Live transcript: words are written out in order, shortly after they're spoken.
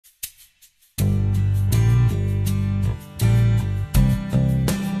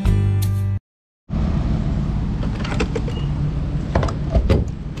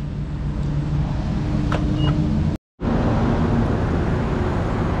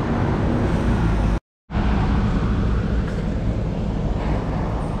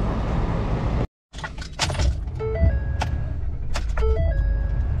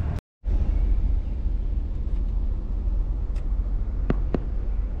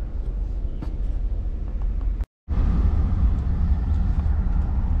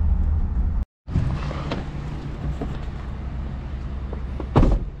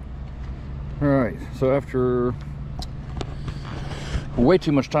So after way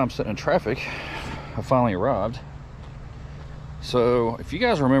too much time sitting in traffic, I finally arrived. So if you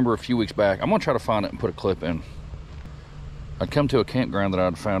guys remember a few weeks back, I'm gonna try to find it and put a clip in. I'd come to a campground that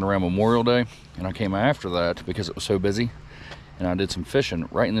I'd found around Memorial Day, and I came after that because it was so busy, and I did some fishing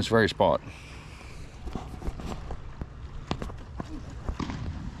right in this very spot.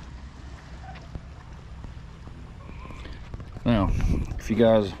 Now, if you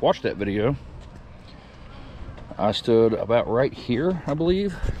guys watched that video, I stood about right here, I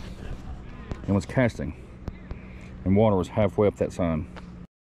believe, and was casting, and water was halfway up that sign.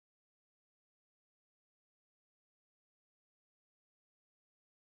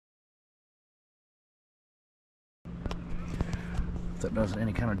 If that does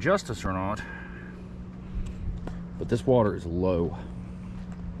any kind of justice or not, but this water is low.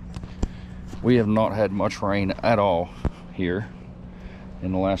 We have not had much rain at all here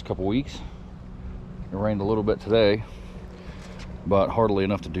in the last couple weeks. It rained a little bit today, but hardly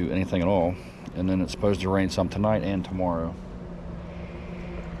enough to do anything at all. And then it's supposed to rain some tonight and tomorrow.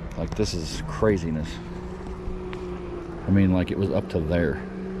 Like, this is craziness. I mean, like, it was up to there.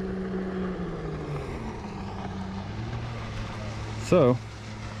 So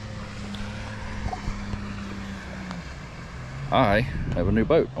I have a new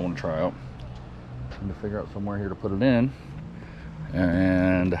boat I want to try out. I need to figure out somewhere here to put it in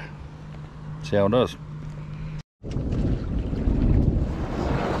and see how it does.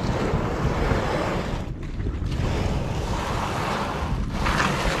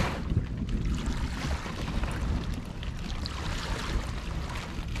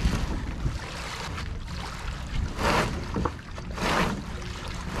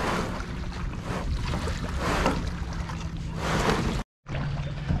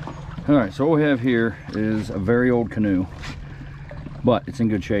 All right, so what we have here is a very old canoe, but it's in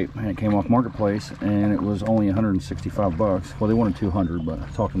good shape, and it came off Marketplace, and it was only 165 bucks. Well, they wanted 200, but I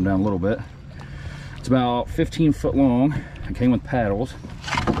talked them down a little bit. It's about 15 foot long. It came with paddles,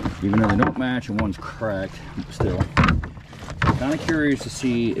 even though they don't match and one's cracked, but still. I'm kind of curious to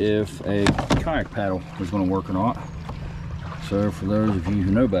see if a kayak paddle is going to work or not. So for those of you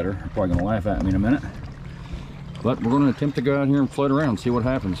who know better, you're probably going to laugh at me in a minute. But we're going to attempt to go out here and float around and see what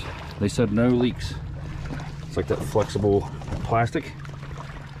happens. They said no leaks. It's like that flexible plastic.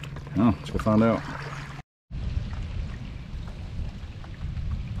 Oh, let's go find out.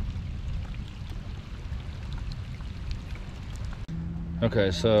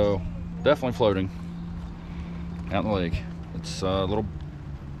 Okay, so definitely floating out in the lake. It's a little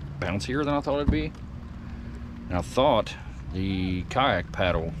bouncier than I thought it'd be. And I thought the kayak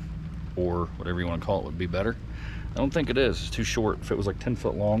paddle, or whatever you want to call it, would be better. I don't think it is. It's too short. If it was like 10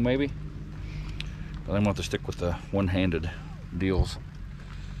 foot long, maybe. But I'm going to have to stick with the one-handed deals.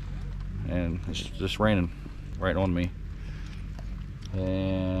 And it's just raining right on me.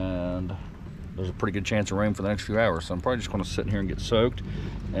 And there's a pretty good chance of rain for the next few hours. So I'm probably just going to sit in here and get soaked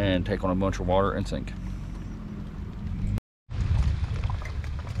and take on a bunch of water and sink.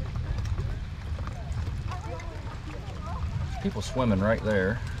 There's people swimming right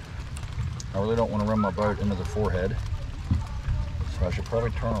there. I really don't want to run my boat into the forehead, so I should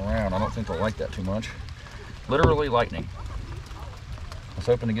probably turn around. I don't think they'll like that too much. Literally lightning. I was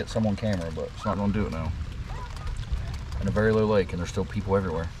hoping to get some on camera, but it's not going to do it now. In a very low lake, and there's still people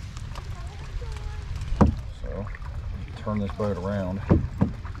everywhere. So, turn this boat around.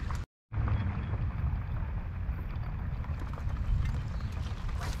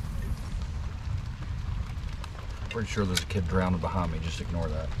 Pretty sure there's a kid drowning behind me. Just ignore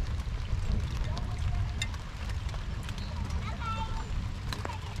that.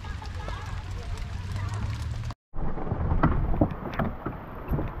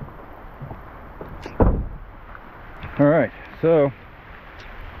 All right, so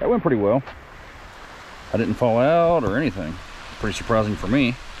that went pretty well. I didn't fall out or anything. Pretty surprising for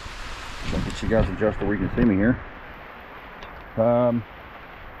me. I'll get you guys adjusted where you can see me here.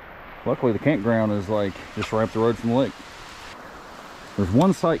 Luckily the campground is like just right up the road from the lake. There's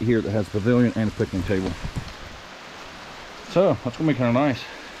one site here that has a pavilion and a picnic table. So that's gonna be kind of nice.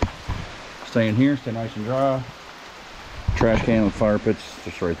 Stay in here, stay nice and dry. Trash can with fire pits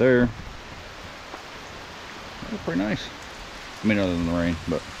just right there. That's pretty nice. I mean, other than the rain,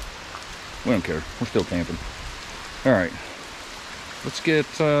 but we don't care. We're still camping. All right, let's get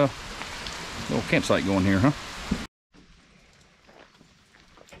a little campsite going here, huh?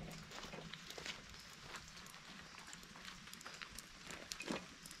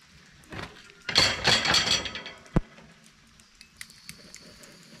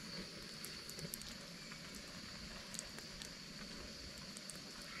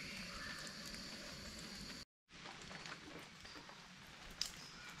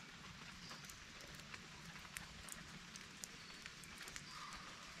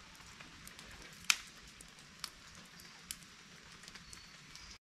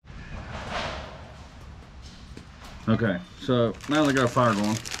 Okay, so now they got a fire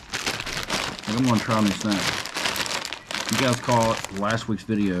going, I'm gonna try a new snack. You guys caught last week's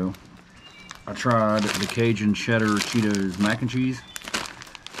video. I tried the Cajun Cheddar Cheetos mac and cheese.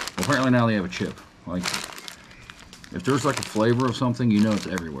 Well, apparently now they have a chip. Like, if there's like a flavor of something, you know it's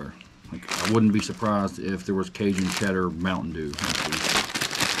everywhere. Like, I wouldn't be surprised if there was Cajun Cheddar Mountain Dew.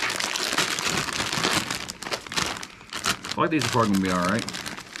 I like these are probably gonna be all right.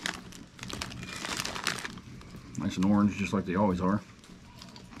 Nice and orange, just like they always are.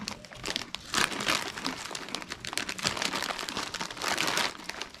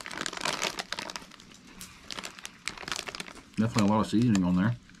 Definitely a lot of seasoning on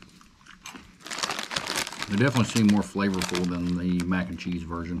there. They definitely seem more flavorful than the mac and cheese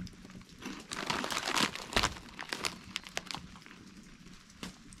version.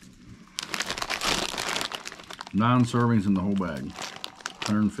 Nine servings in the whole bag,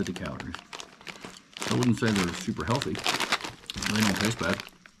 150 calories. I wouldn't say they're super healthy. They don't taste bad.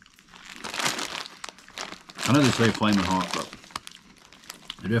 I know they say flaming hot, but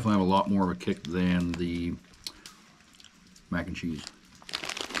they definitely have a lot more of a kick than the mac and cheese.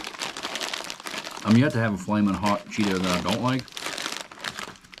 I'm yet to have a flaming hot Cheeto that I don't like.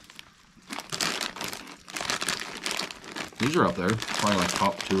 These are up there, probably like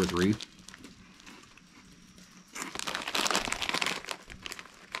top 2 or 3.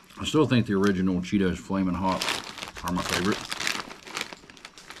 I still think the original Cheetos Flamin' Hot are my favorite.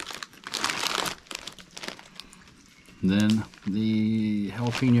 And then the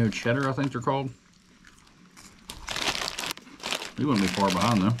jalapeno cheddar, I think they're called. They wouldn't be far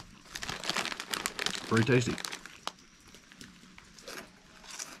behind though. Pretty tasty.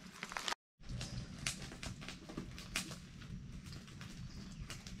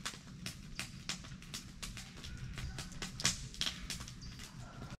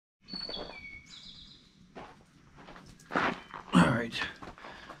 Alright,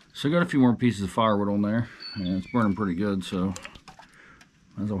 so I got a few more pieces of firewood on there, and it's burning pretty good, so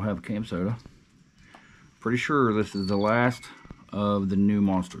might as well have a camp soda. Pretty sure this is the last of the new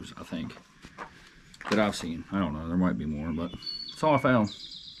monsters, I think, that I've seen. I don't know, there might be more, but that's all I found.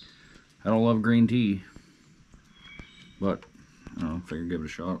 I don't love green tea, but I don't know, figure give it a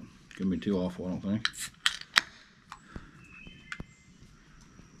shot. It's gonna be too awful, I don't think.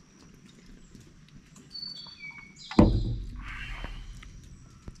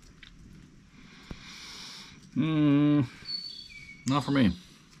 Not for me.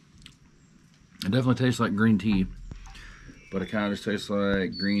 It definitely tastes like green tea, but it kind of just tastes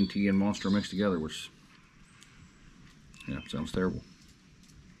like green tea and Monster mixed together, which, yeah, sounds terrible.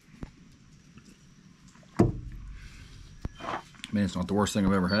 I mean, it's not the worst thing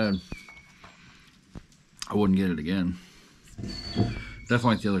I've ever had. I wouldn't get it again.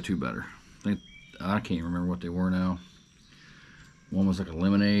 Definitely like the other two better. I can't remember what they were now. One was like a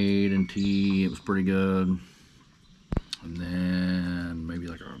lemonade and tea. It was pretty good. And then maybe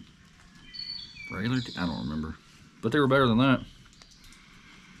like a regular tea. I don't remember. But they were better than that.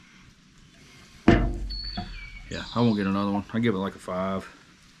 Yeah, I won't get another one. I give it like a 5.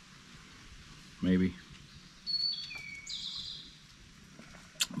 Maybe.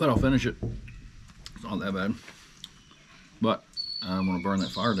 But I'll finish it. It's not that bad. But I'm going to burn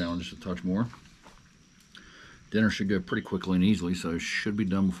that fire down just a touch more. Dinner should go pretty quickly and easily, so it should be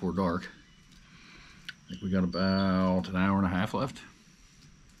done before dark. I think we got about an hour and a half left.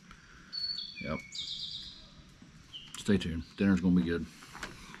 Yep. Stay tuned. Dinner's going to be good.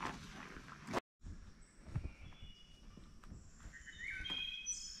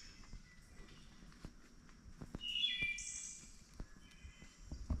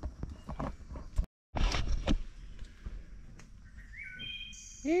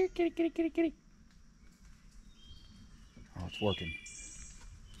 Here, kitty, kitty, kitty, kitty. Oh, it's working.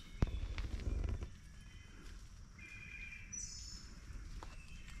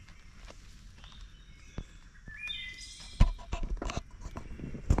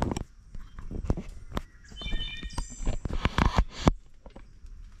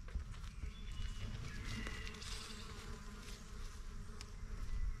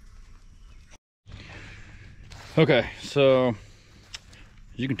 Okay, so as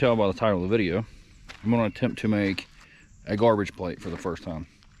you can tell by the title of the video, I'm going to attempt to make a garbage plate for the first time.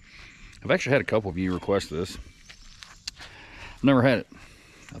 I've actually had a couple of you request this. I've never had it.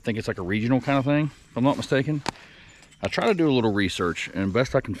 I think it's like a regional kind of thing, if I'm not mistaken. I try to do a little research, and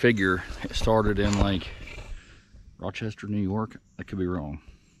best I can figure, it started in like Rochester, New York. I could be wrong.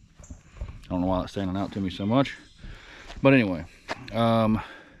 I don't know why that's standing out to me so much. But anyway,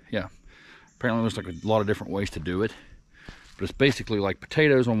 yeah. Apparently there's like a lot of different ways to do it. But it's basically like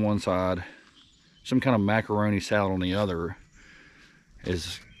potatoes on one side, some kind of macaroni salad on the other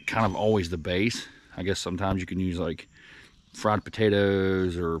is kind of always the base. I guess sometimes you can use like fried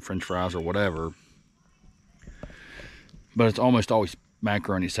potatoes or french fries or whatever, but it's almost always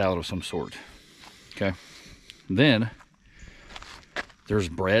macaroni salad of some sort. Okay, then there's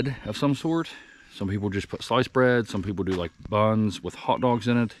bread of some sort. Some people just put sliced bread, some people do like buns with hot dogs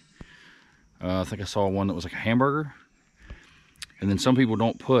in it. I think I saw one that was like a hamburger. And then some people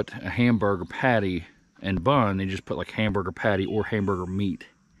don't put a hamburger patty and bun, they just put like hamburger patty or hamburger meat.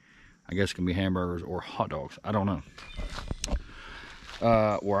 I guess it can be hamburgers or hot dogs, I don't know.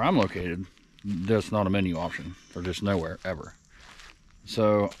 Where I'm located, that's not a menu option. They're just nowhere, ever.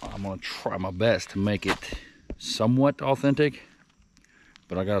 So I'm gonna try my best to make it somewhat authentic,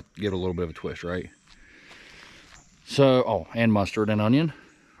 but I gotta give it a little bit of a twist, right? So, oh, and mustard and onion,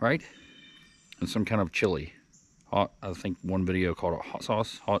 right? And some kind of chili. Hot, I think one video called it hot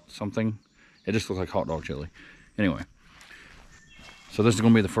sauce, hot something. It just looks like hot dog chili. Anyway, so this is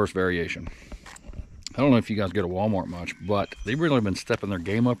gonna be the first variation. I don't know if you guys go to Walmart much, but they've really been stepping their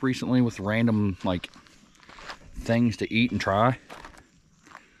game up recently with random like things to eat and try.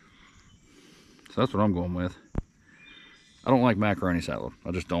 So that's what I'm going with. I don't like macaroni salad.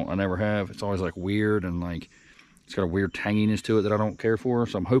 I just don't. I never have. It's always like weird and like it's got a weird tanginess to it that I don't care for.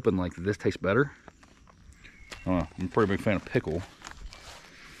 So I'm hoping like this tastes better. I'm a pretty big fan of pickle.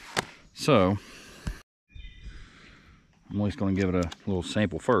 So I'm at least going to give it a little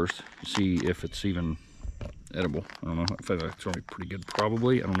sample first to see if it's even edible. I don't know. I think it's going to be pretty good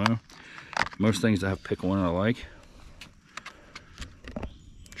probably. I don't know. Most things that have pickle in it I like.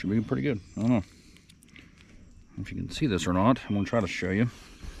 Should be pretty good. I don't know if you can see this or not. I'm going to try to show you.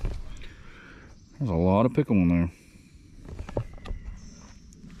 There's a lot of pickle in there.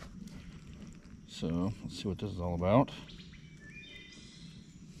 So let's see what this is all about.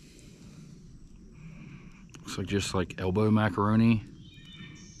 Looks like just like elbow macaroni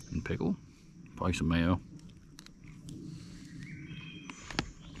and pickle. Probably some mayo.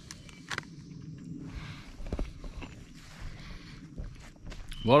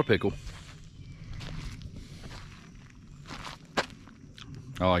 A lot of pickle.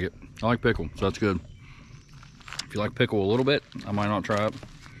 I like it. I like pickle, so that's good. If you like pickle a little bit, I might not try it.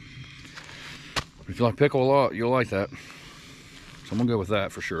 But if you like pickle a lot, you'll like that. So I'm gonna go with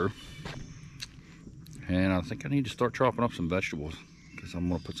that for sure. And I think I need to start chopping up some vegetables because I'm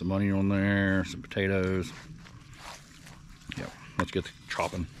gonna put some onion on there, some potatoes. Yeah, let's get to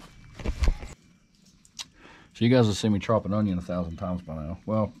chopping. So you guys have seen me chop an onion 1,000 times by now.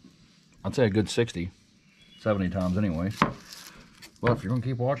 Well, I'd say a good 60, 70 times anyways. Well, if you're gonna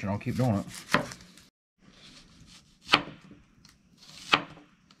keep watching, I'll keep doing it.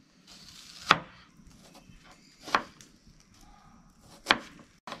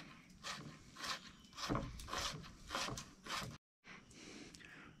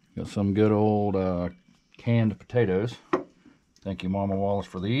 Got some good old canned potatoes. Thank you, Mama Wallace,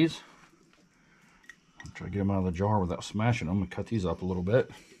 for these. I'll try to get them out of the jar without smashing them and cut these up a little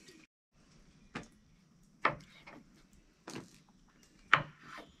bit.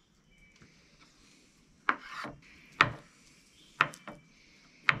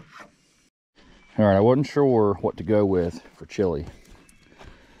 Alright, I wasn't sure what to go with for chili,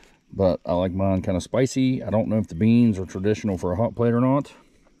 but I like mine kind of spicy. I don't know if the beans are traditional for a hot plate or not.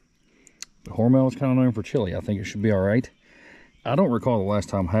 The Hormel is kind of known for chili. I think it should be alright. I don't recall the last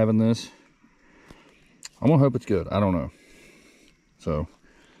time having this. I'm going to hope it's good. I don't know. So,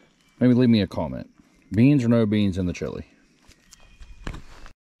 maybe leave me a comment. Beans or no beans in the chili?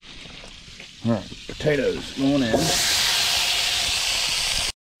 Alright, potatoes going in. I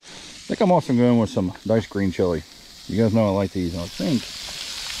think I'm also going with some diced green chili. You guys know I like these. I think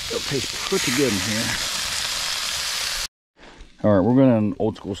they'll taste pretty good in here. Alright, we're going an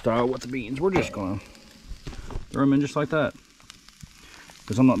old school style with the beans. We're just going to throw them in just like that,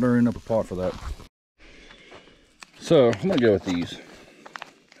 because I'm not dirtying up a pot for that. So, I'm going to go with these.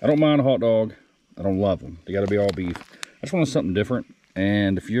 I don't mind a hot dog. I don't love them. They got to be all beef. I just want something different.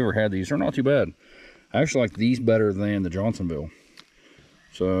 And if you ever had these, they're not too bad. I actually like these better than the Johnsonville.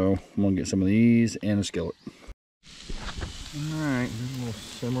 So, I'm going to get some of these and a skillet. Alright, a little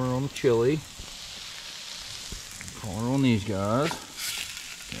simmer on the chili. Color on these guys.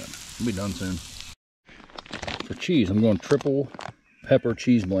 Yeah, we'll be done soon. For cheese, I'm going triple pepper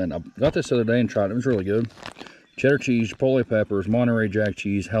cheese blend. I got this the other day and tried it. It was really good. Cheddar cheese, chipotle peppers, Monterey Jack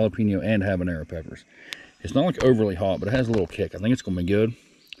cheese, jalapeno, and habanero peppers. It's not like overly hot, but it has a little kick. I think it's going to be good.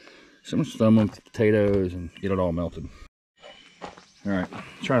 So I'm going to stir them with the potatoes and get it all melted. Alright,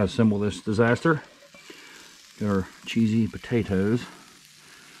 try to assemble this disaster. Got our cheesy potatoes.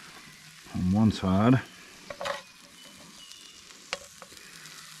 on one side.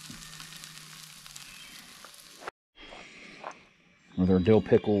 With our dill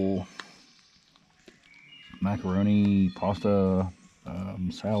pickle macaroni pasta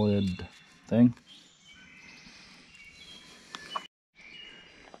salad thing.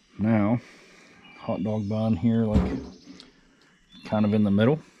 Now, hot dog bun here, like kind of in the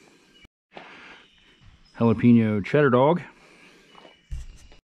middle. Jalapeno cheddar dog.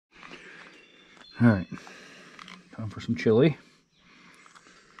 All right, time for some chili.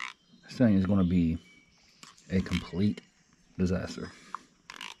 This thing is going to be a complete disaster.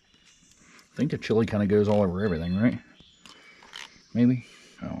 I think the chili kind of goes all over everything, right? Maybe.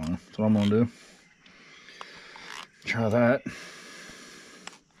 I don't know. That's what I'm going to do. Try that.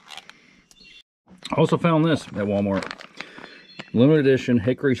 I also found this at Walmart. Limited edition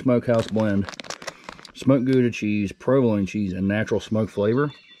Hickory Smokehouse Blend. Smoked Gouda cheese, provolone cheese, and natural smoke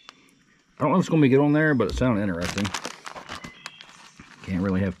flavor. I don't know if it's going to be good on there, but it sounded interesting. Can't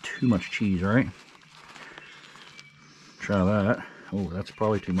really have too much cheese, right? Try that. Oh, that's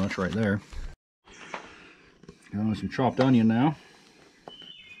probably too much right there. Got some chopped onion now.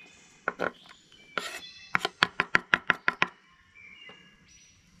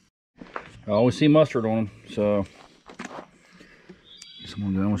 I always see mustard on them, so guess I'm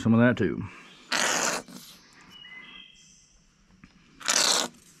gonna go in with some of that too.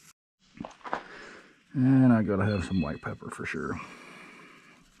 And I gotta have some black pepper for sure.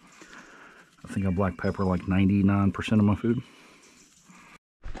 I think I black pepper like 99% of my food.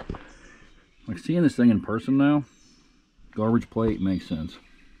 Like seeing this thing in person now, garbage plate makes sense.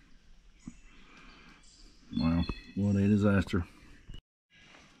 Wow, what a disaster.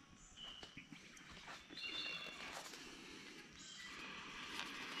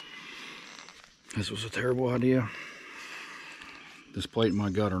 This was a terrible idea. This plate and my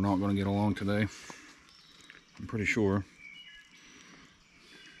gut are not going to get along today. I'm pretty sure.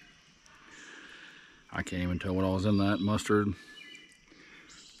 I can't even tell what all was in that. Mustard,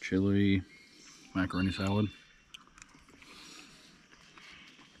 chili, macaroni salad.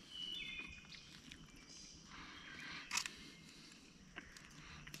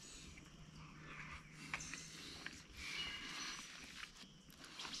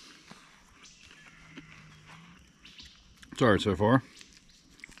 It's alright so far.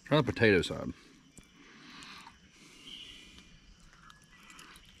 Try the potato side.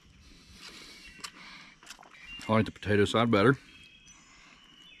 I like the potato side better.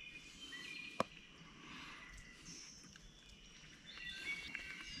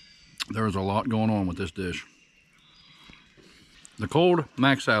 There was a lot going on with this dish. The cold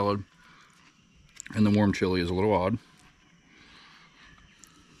mac salad and the warm chili is a little odd.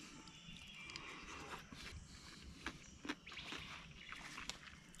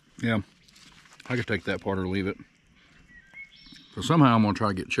 Yeah, I could take that part or leave it. So somehow I'm gonna try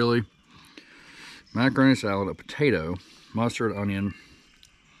to get chili, macaroni salad, a potato, mustard, onion,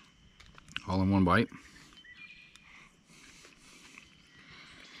 all in one bite.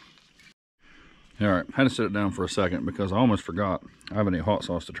 All right, had to sit it down for a second because I almost forgot I have any hot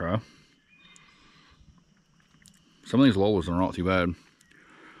sauce to try. Some of these Lolas are not too bad.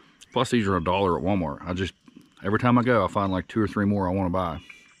 Plus these are $1 at Walmart. Every time I go, I find like 2 or 3 more I want to buy.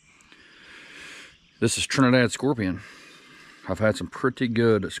 This is Trinidad Scorpion. I've had some pretty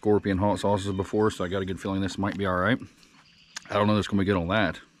good Scorpion hot sauces before, so I got a good feeling this might be all right. I don't know if it's going to be good on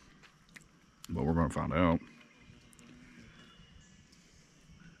that, but we're going to find out.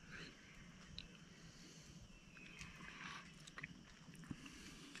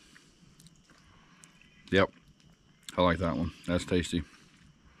 Yep, I like that one. That's tasty.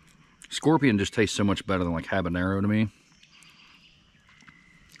 Scorpion just tastes so much better than like habanero to me.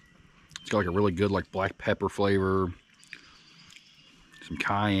 It's got like a really good like black pepper flavor, some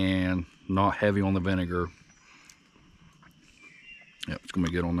cayenne, not heavy on the vinegar. Yep, it's gonna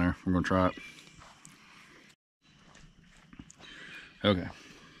be good on there. We're gonna try it. Okay,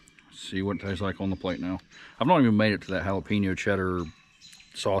 let's see what it tastes like on the plate now. I've not even made it to that jalapeno cheddar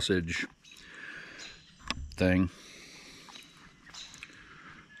sausage thing.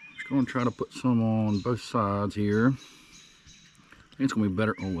 Just gonna try to put some on both sides here. I think it's gonna be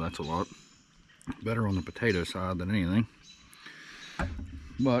better. Oh, that's a lot. Better on the potato side than anything.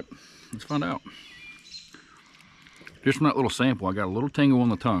 But let's find out. Just from that little sample, I got a little tingle on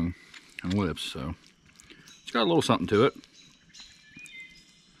the tongue and lips, so it's got a little something to it.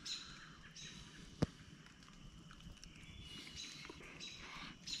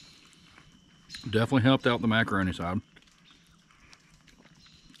 Definitely helped out the macaroni side.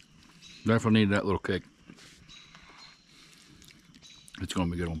 Definitely needed that little kick. It's going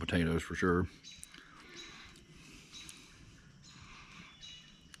to be good on potatoes for sure.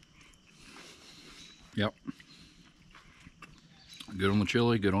 Yep. Good on the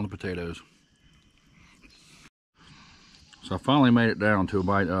chili, good on the potatoes. So I finally made it down to a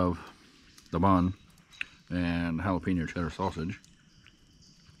bite of the bun and jalapeno cheddar sausage.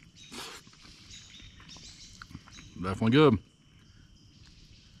 Definitely good.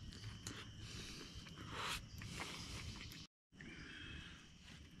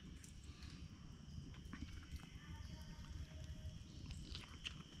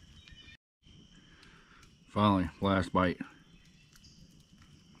 Finally, last bite.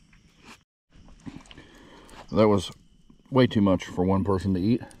 That was way too much for one person to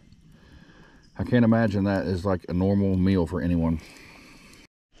eat. I can't imagine that is like a normal meal for anyone.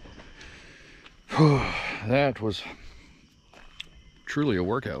 That was truly a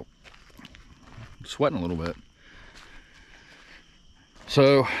workout. Sweating a little bit.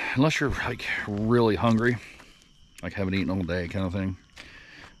 So, unless you're like really hungry, like haven't eaten all day kind of thing,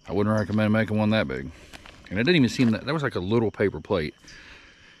 I wouldn't recommend making one that big. And it didn't even seem that was like a little paper plate.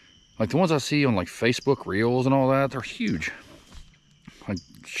 Like the ones I see on like Facebook Reels and all that, they're huge. Like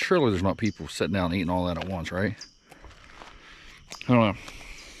surely there's not people sitting down and eating all that at once, right? I don't know.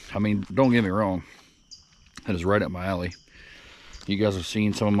 I mean, don't get me wrong. That is right up my alley. You guys have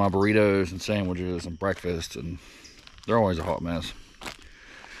seen some of my burritos and sandwiches and breakfast, and they're always a hot mess.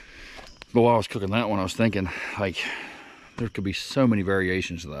 But while I was cooking that one, I was thinking, like, there could be so many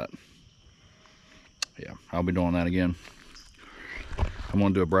variations of that. Yeah, I'll be doing that again. I'm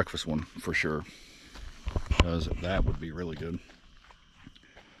gonna do a breakfast one for sure, because that would be really good.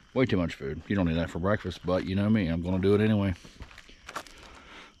 Way too much food. You don't need that for breakfast, but you know me, I'm gonna do it anyway.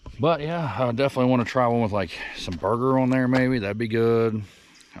 But yeah, I definitely want to try one with like some burger on there maybe. That'd be good.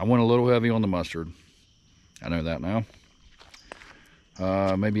 I went a little heavy on the mustard. I know that now.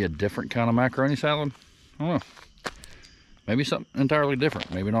 Maybe a different kind of macaroni salad. I don't know. Maybe something entirely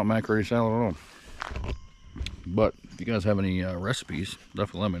different. Maybe not macaroni salad at all. But if you guys have any recipes,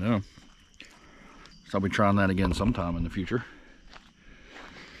 definitely let me know. So I'll be trying that again sometime in the future.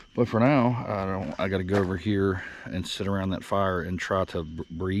 But for now, I got to go over here and sit around that fire and try to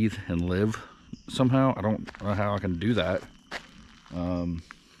breathe and live somehow. I don't know how I can do that. I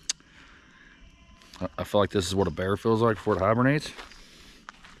feel like this is what a bear feels like before it hibernates.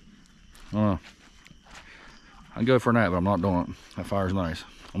 I don't know. I'd go for a nap, but I'm not doing it. That fire's nice.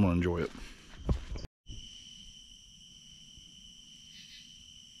 I'm gonna enjoy it.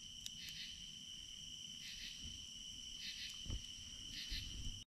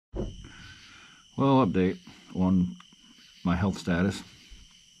 Well, update on my health status.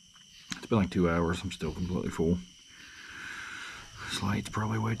 It's been like 2 hours. I'm still completely full. This light's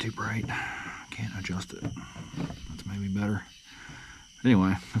probably way too bright. Can't adjust it. That's maybe better.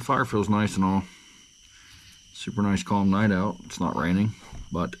 Anyway, the fire feels nice and all. Super nice, calm night out. It's not raining,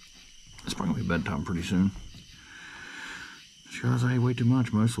 but it's probably gonna be bedtime pretty soon. Because I ate way too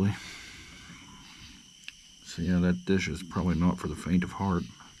much, mostly. So yeah, that dish is probably not for the faint of heart.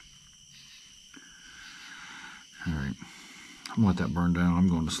 Alright, I'm gonna let that burn down. I'm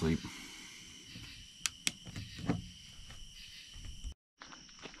going to sleep.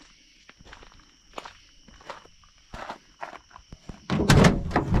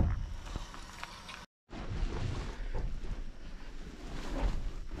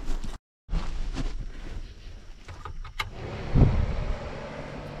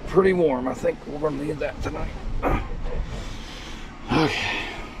 Pretty warm. I think we're going to need that tonight. Okay.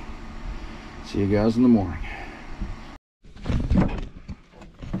 See you guys in the morning.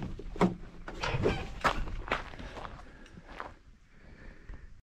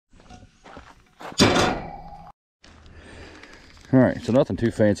 Alright, so nothing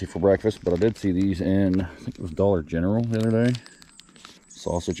too fancy for breakfast, but I did see these in, I think it was Dollar General the other day.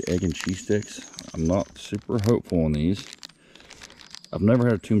 Sausage, egg, and cheese sticks. I'm not super hopeful on these. I've never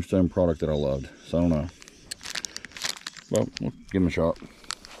had a Tombstone product that I loved, so I don't know. Well, we'll give them a shot.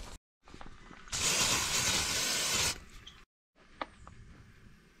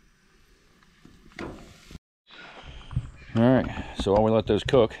 Alright, so while we let those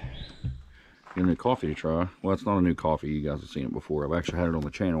cook, get a new coffee to try. Well, it's not a new coffee, you guys have seen it before. I've actually had it on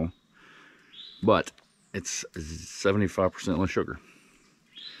the channel. But it's 75% less sugar.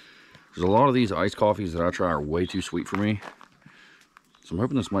 Because a lot of these iced coffees that I try are way too sweet for me. So I'm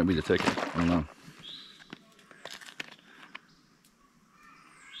hoping this might be the ticket. I don't know.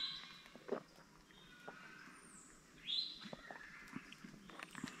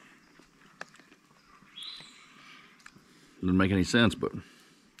 Doesn't make any sense, but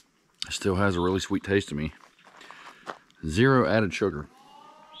it still has a really sweet taste to me. 0 added sugar.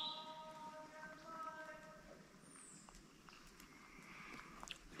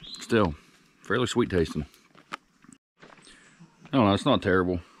 still fairly sweet tasting. I don't know, it's not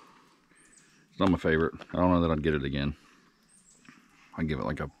terrible. It's not my favorite. I don't know that I'd get it again. I'd give it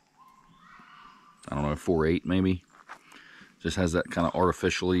like a, I don't know, a 4.8 maybe. Just has that kind of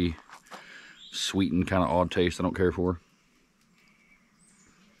artificially sweetened kind of odd taste I don't care for.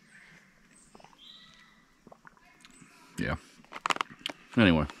 Yeah.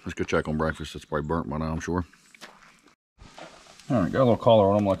 Anyway, let's go check on breakfast. It's probably burnt by now, I'm sure. Alright, got a little collar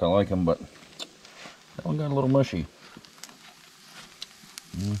on them like I like them, but that one got a little mushy.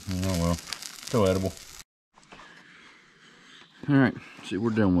 Oh well, still edible. Alright, see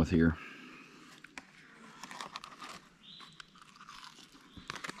what we're done with here.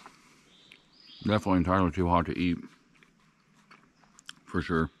 Definitely entirely too hot to eat. For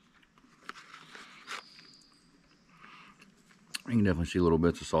sure. You can definitely see little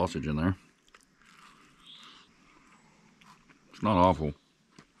bits of sausage in there. It's not awful.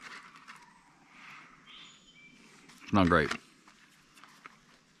 It's not great.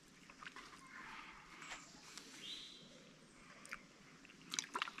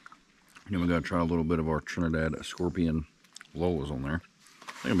 Then we gotta try a little bit of our Trinidad Scorpion Lolas on there.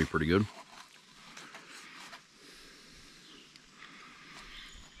 I think it'll be pretty good.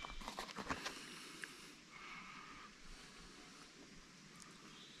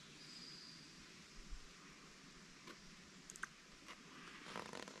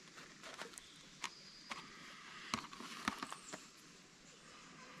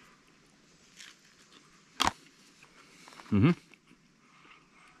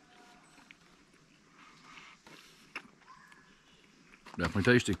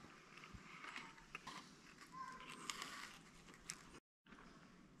 Definitely tasty.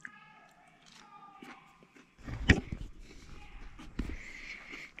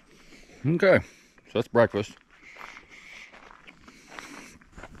 Okay, so that's breakfast.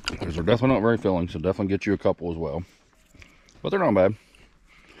 These are definitely not very filling, so definitely get you a couple as well. But they're not bad.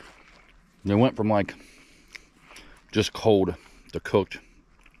 They went from like just cold to cooked.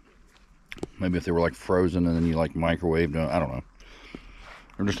 Maybe if they were like frozen and then you like microwaved them, I don't know.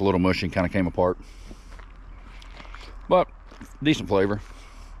 They're just a little mushy and kind of came apart. But decent flavor.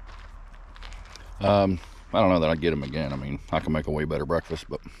 I don't know that I'd get them again. I mean, I can make a way better breakfast,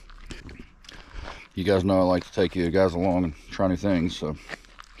 but you guys know I like to take you guys along and try new things, so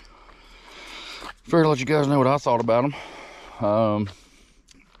figured to let you guys know what I thought about them.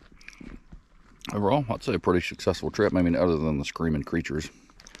 Overall, I'd say a pretty successful trip, maybe other than the screaming creatures.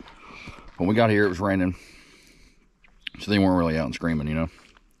 When we got here, it was raining, so they weren't really out and screaming, you know.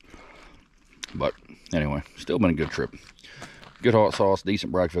 But anyway, still been a good trip. Good hot sauce,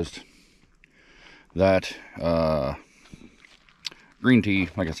 decent breakfast. That green tea,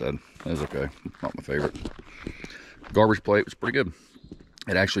 like I said, is okay. Not my favorite. Garbage plate was pretty good.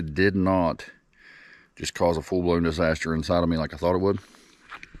 It actually did not just cause a full-blown disaster inside of me like I thought it would.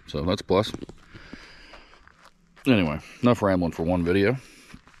 So that's a plus. Anyway, enough rambling for one video.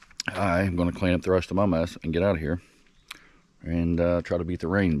 I'm going to clean up the rest of my mess and get out of here. And try to beat the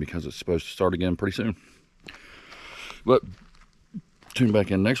rain because it's supposed to start again pretty soon. But tune back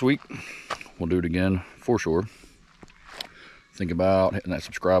in next week. We'll do it again for sure. Think about hitting that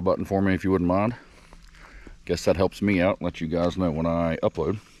subscribe button for me if you wouldn't mind. Guess that helps me out. Let you guys know when I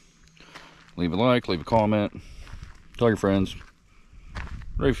upload. Leave a like, leave a comment. Tell your friends.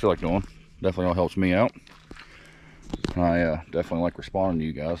 Whatever you feel like doing. Definitely all helps me out. I definitely like responding to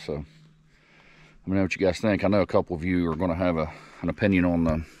you guys, so let me know what you guys think. I know a couple of you are going to have an opinion on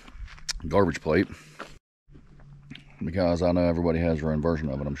the garbage plate, because I know everybody has their own version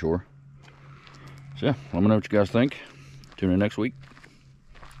of it, I'm sure. So yeah, let me know what you guys think. Tune in next week.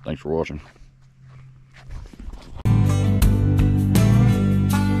 Thanks for watching.